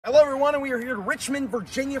Hello everyone, and we are here in Richmond,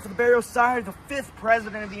 Virginia for the burial site of the 5th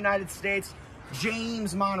President of the United States,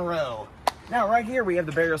 James Monroe. Now right here we have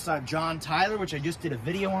the burial site of John Tyler, which I just did a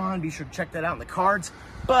video on. Be sure to check that out in the cards.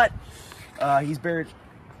 But he's buried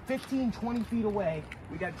 15-20 feet away.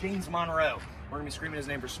 We got James Monroe. We're going to be screaming his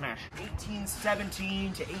name for smash.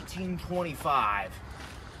 1817 to 1825.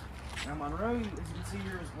 Now Monroe, as you can see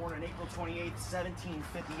here, was born on April 28,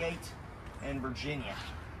 1758 in Virginia.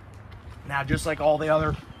 Now, just like all the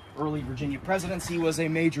other early Virginia presidents, he was a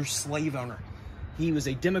major slave owner. He was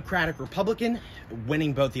a Democratic Republican,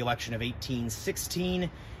 winning both the election of 1816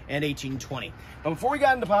 and 1820. But before we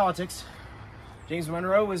got into politics, James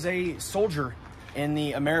Monroe was a soldier in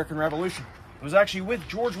the American Revolution. He was actually with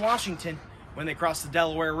George Washington when they crossed the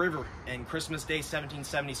Delaware River on Christmas Day,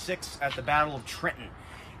 1776, at the Battle of Trenton.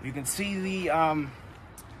 You can see the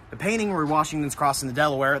painting where Washington's crossing the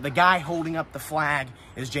Delaware. The guy holding up the flag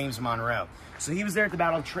is James Monroe. So he was there at the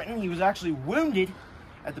Battle of Trenton. He was actually wounded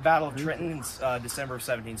at the Battle of Trenton in December of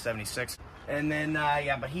 1776. And then,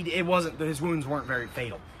 but his wounds weren't very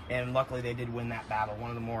fatal. And luckily they did win that battle,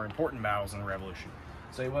 one of the more important battles in the Revolution.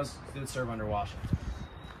 So he did serve under Washington.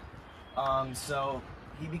 So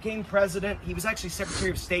he became president. He was actually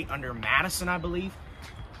Secretary of State under Madison, I believe.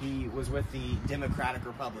 He was with the Democratic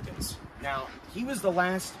Republicans. Now, he was the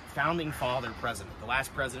last founding father president, the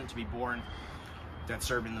last president to be born that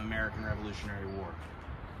served in the American Revolutionary War.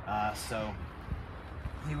 So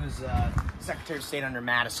he was Secretary of State under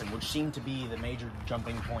Madison, which seemed to be the major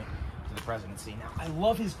jumping point to the presidency. Now, I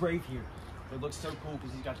love his grave here. It looks so cool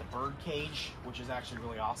because he's got the bird cage, which is actually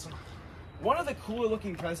really awesome. One of the cooler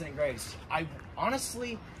looking president graves. I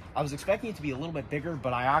was expecting it to be a little bit bigger,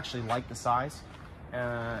 but I actually like the size.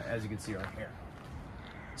 As you can see right here.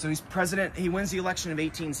 So he's president. He wins the election of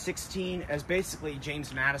 1816 as basically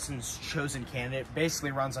James Madison's chosen candidate.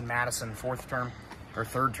 Basically runs on Madison third term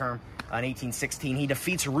in 1816. He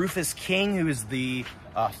defeats Rufus King, who is the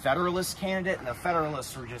Federalist candidate, and the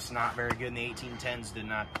Federalists were just not very good in the 1810s. Did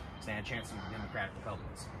not stand a chance against the Democratic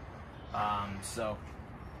Republicans. So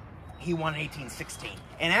he won in 1816.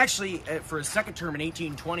 And actually, for his second term in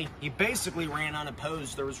 1820, he basically ran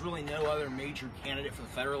unopposed. There was really no other major candidate for the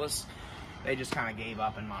Federalists. They just kind of gave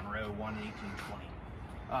up, and Monroe won in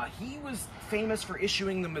 1820. He was famous for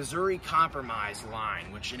issuing the Missouri Compromise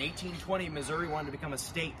line, which in 1820, Missouri wanted to become a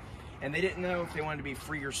state, and they didn't know if they wanted to be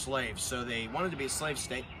free or slaves, so they wanted to be a slave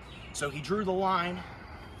state. So he drew the line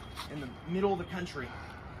in the middle of the country.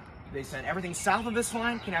 They said everything south of this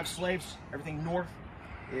line can have slaves, everything north,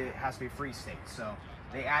 it has to be a free state. So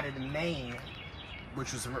they added Maine,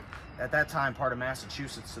 which was at that time part of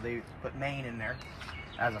Massachusetts, so they put Maine in there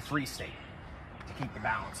as a free state to keep the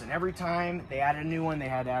balance. And every time they added a new one, they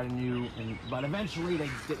had to add a new, but eventually they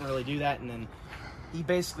didn't really do that, and then he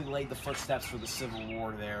basically laid the footsteps for the Civil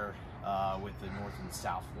War there with the north and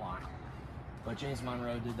south line. But James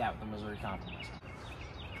Monroe did that with the Missouri Compromise.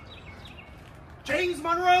 James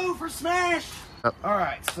Monroe for smash!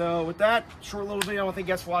 Alright, so with that short little video, I want to thank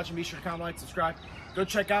you guys for watching. Be sure to comment, like, subscribe. Go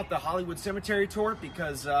check out the Hollywood Cemetery tour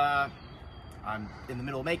because I'm in the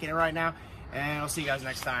middle of making it right now. And I'll see you guys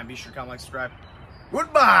next time. Be sure to comment, like, subscribe.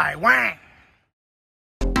 Goodbye! Wah!